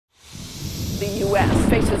The U.S.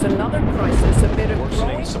 faces another crisis amid a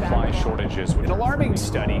worsening supply shortages. An alarming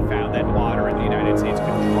study found that water in the United States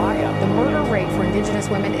could dry up. The murder rate for Indigenous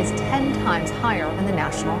women is 10 times higher than the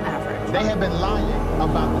national average. They have been lying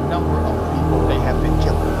about the number of people they have been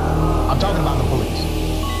killing. I'm talking about the police.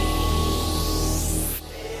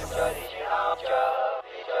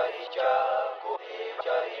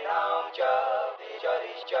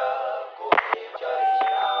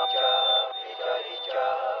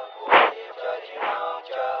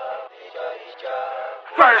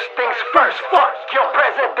 First things first, fuck your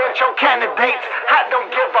presidential candidates. I don't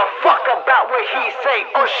give a fuck about what he say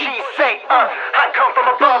or she say. I come from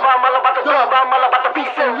above, I'm all about the love, I'm all about the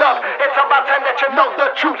peace and love. It's about time that you know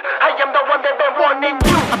the truth. I am the one that been warning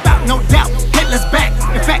you. About no doubt, Hitler's back.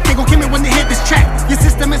 In fact, they gon' kill me when they hit this track. Your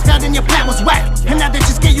system is failed and your plan was whack. And now that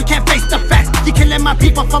you're scared, you can't face the facts. You're killing my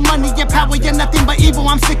people for money and power. You're nothing but evil.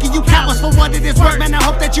 I'm sick of you cowards for what it is worth. Man, I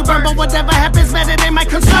hope that you burn, but whatever happens, man, it ain't my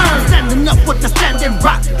concern. Standing up with the standing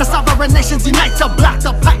rock. The sovereign nations unite to block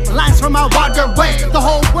the pipelines from our waterways. The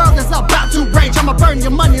whole world is about to rage. I'ma burn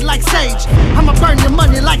your money like sage. I'ma burn your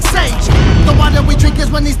money like sage. The water we drink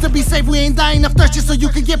is what needs to be saved. We ain't dying of thirst just so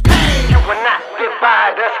you can get paid. You will not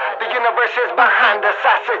divide us. The universe is behind us.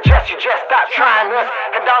 I suggest you just stop trying us.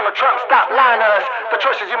 And Donald Trump, stop lying to us. The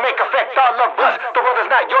choices you make affect all of us. The world is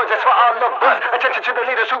not yours, it's for all of us. Attention to the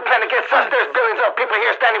leaders who plan against us. There's billions of people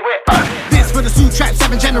here standing with us. This for the Sioux Tribe,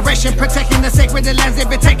 7th generation, protecting the sacred lands they've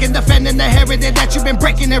been taking, defending the heritage that you've been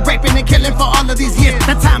breaking and raping and killing for all of these years.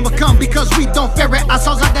 The time will come because we don't fear it. Our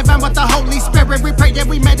souls are divine with the Holy Spirit. We pray and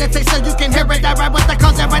we meditate so you can hear it. I ride with the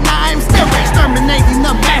cause and right now I'm still exterminating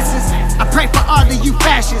the masses. I pray for all of you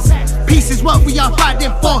fascists. Peace is what we are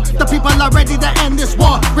fighting for. The people are ready to end this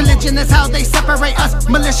war. Religion is how they separate us.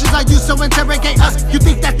 Militias are used to interrogate us. You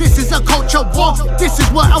think that this is a culture war? This is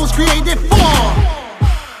what I was created for.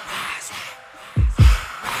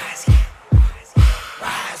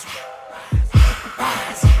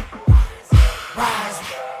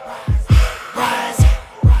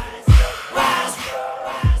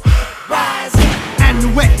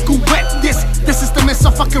 The system is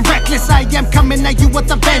so fucking reckless. I am coming at you with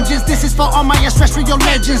a vengeance. This is for all my extraterrestrial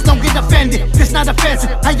legends. Don't get offended, this not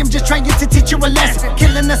offensive. I am just trying to teach you a lesson.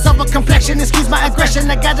 Killing us over complexion, excuse my aggression.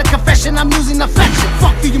 I got a confession, I'm losing affection.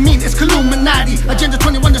 Fuck do you mean it's Illuminati? Agenda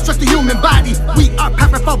 21 destructs the human body. We are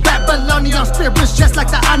powerful Babylonian spirits just like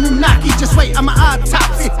the Anunnaki. Just wait on my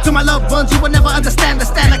autopsy. To my loved ones you will never understand. The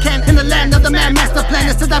stand I can in the land of the man. Master plan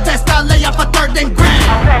is to the best. I'll lay off a third and grand.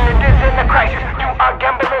 Our planet is in a crisis. You are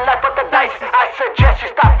gambling life with the dice. I suggest you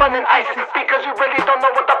stop funding ISIS because you really don't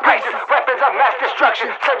know what the price is. Weapons of mass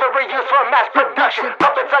destruction, slavery used for mass production,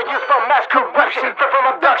 puppets are used for mass corruption, free from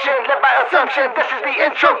abduction, live by assumption. This is the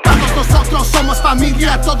introduction. Todos nosotros somos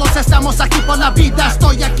familia, todos estamos aquí por la vida.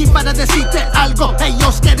 Estoy aquí para decirte algo,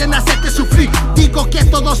 ellos quieren hacerte sufrir. Digo que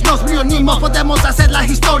todos nos reunimos, podemos hacer la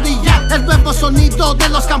historia. El nuevo sonido de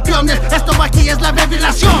los campeones, esto aquí es la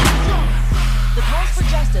revelación. The calls for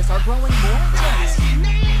justice are growing more intense.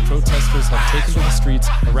 Protesters have taken to the streets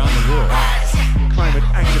around the world. Climate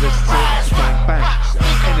activists supplying banks and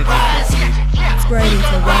energy companies. Spreading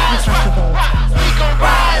to rock and revolt.